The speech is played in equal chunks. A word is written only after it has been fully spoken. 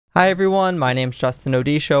Hi everyone, my name is Justin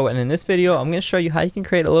Odisho, and in this video I'm going to show you how you can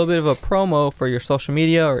create a little bit of a promo for your social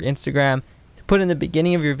media or Instagram to put in the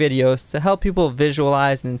beginning of your videos to help people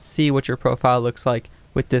visualize and see what your profile looks like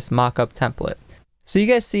with this mockup template. So you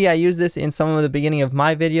guys see I use this in some of the beginning of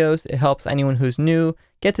my videos. It helps anyone who's new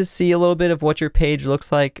get to see a little bit of what your page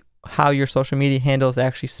looks like, how your social media handle is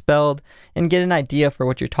actually spelled, and get an idea for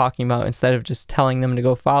what you're talking about instead of just telling them to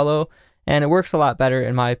go follow. And it works a lot better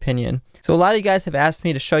in my opinion. So a lot of you guys have asked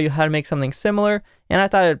me to show you how to make something similar, and I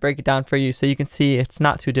thought I'd break it down for you so you can see it's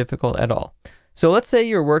not too difficult at all. So let's say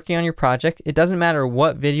you're working on your project. It doesn't matter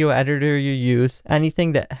what video editor you use,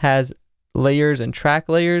 anything that has layers and track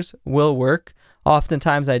layers will work.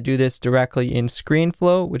 Oftentimes I do this directly in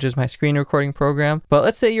Screenflow, which is my screen recording program. But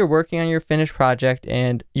let's say you're working on your finished project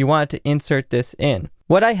and you want to insert this in.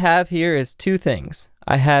 What I have here is two things.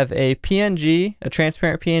 I have a PNG, a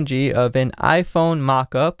transparent PNG of an iPhone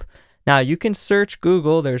mockup. Now you can search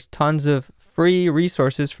Google. There's tons of free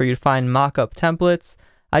resources for you to find mockup templates.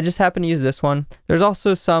 I just happen to use this one. There's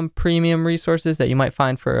also some premium resources that you might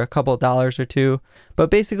find for a couple dollars or two. But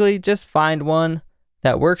basically just find one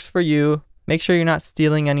that works for you. Make sure you're not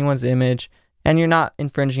stealing anyone's image and you're not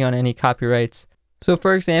infringing on any copyrights. So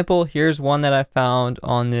for example, here's one that I found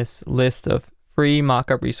on this list of free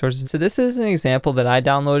mockup resources. So this is an example that I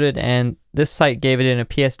downloaded, and this site gave it in a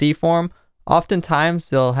PSD form. Oftentimes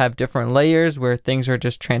they'll have different layers where things are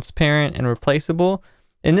just transparent and replaceable.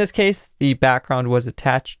 In this case, the background was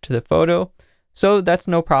attached to the photo. So that's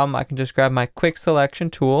no problem. I can just grab my quick selection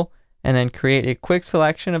tool and then create a quick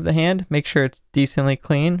selection of the hand. Make sure it's decently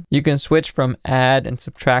clean. You can switch from add and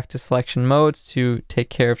subtract to selection modes to take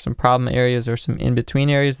care of some problem areas or some in-between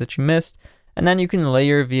areas that you missed. And then you can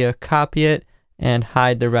layer via copy it and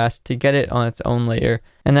hide the rest to get it on its own layer.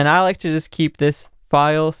 And then I like to just keep this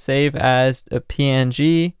file save as a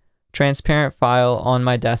PNG transparent file on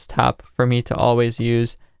my desktop for me to always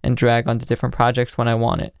use and drag onto different projects when I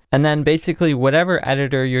want it. And then basically whatever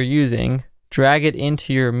editor you're using, drag it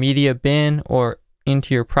into your media bin or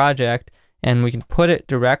into your project, and we can put it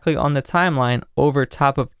directly on the timeline over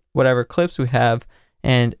top of whatever clips we have,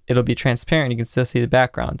 and it'll be transparent. You can still see the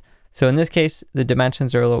background. So in this case, the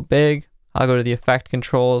dimensions are a little big. I'll go to the effect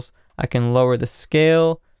controls. I can lower the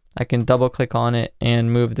scale. I can double click on it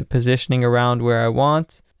and move the positioning around where I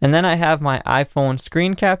want. And then I have my iPhone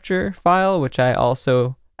screen capture file, which I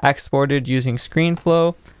also exported using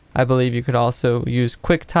Screenflow. I believe you could also use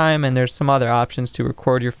Quicktime, and there's some other options to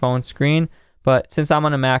record your phone screen. But since I'm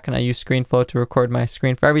on a Mac and I use Screenflow to record my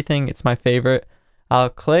screen for everything, it's my favorite. I'll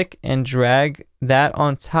click and drag that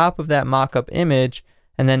on top of that mockup image.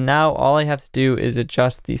 And then now all I have to do is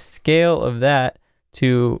adjust the scale of that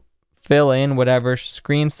to fill in whatever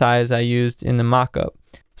screen size I used in the mockup.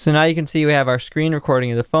 So now you can see we have our screen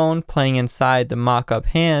recording of the phone playing inside the mockup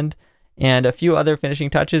hand. And a few other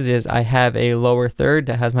finishing touches is I have a lower third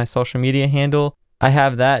that has my social media handle. I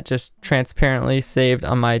have that just transparently saved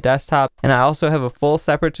on my desktop. And I also have a full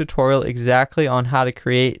separate tutorial exactly on how to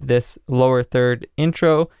create this lower third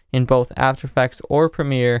intro in both After Effects or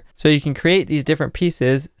Premiere. So you can create these different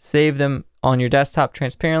pieces, save them on your desktop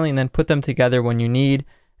transparently, and then put them together when you need.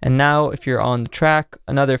 And now if you're on the track,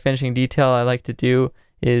 another finishing detail I like to do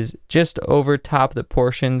is just over top the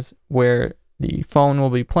portions where the phone will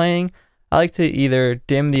be playing. I like to either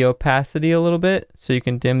dim the opacity a little bit, so you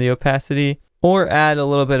can dim the opacity, or add a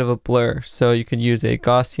little bit of a blur. So you can use a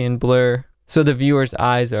Gaussian blur so the viewer's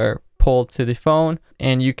eyes are pulled to the phone,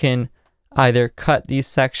 and you can either cut these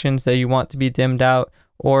sections that you want to be dimmed out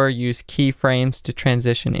or use keyframes to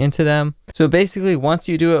transition into them. So basically once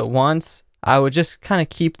you do it once, I would just kind of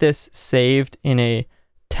keep this saved in a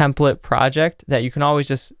template project that you can always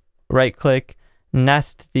just right click,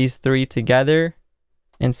 nest these three together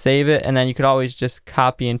and save it, and then you could always just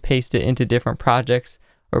copy and paste it into different projects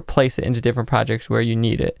or place it into different projects where you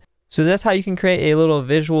need it. So that's how you can create a little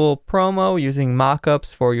visual promo using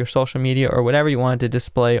mockups for your social media or whatever you want to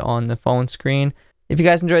display on the phone screen. If you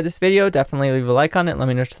guys enjoyed this video, definitely leave a like on it. Let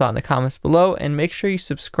me know what you thought in the comments below, and make sure you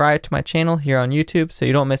subscribe to my channel here on YouTube so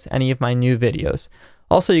you don't miss any of my new videos.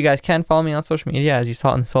 Also, you guys can follow me on social media as you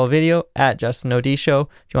saw in this whole video at Justin Odisho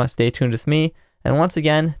if you want to stay tuned with me. And once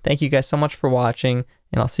again, thank you guys so much for watching,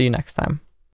 and I'll see you next time.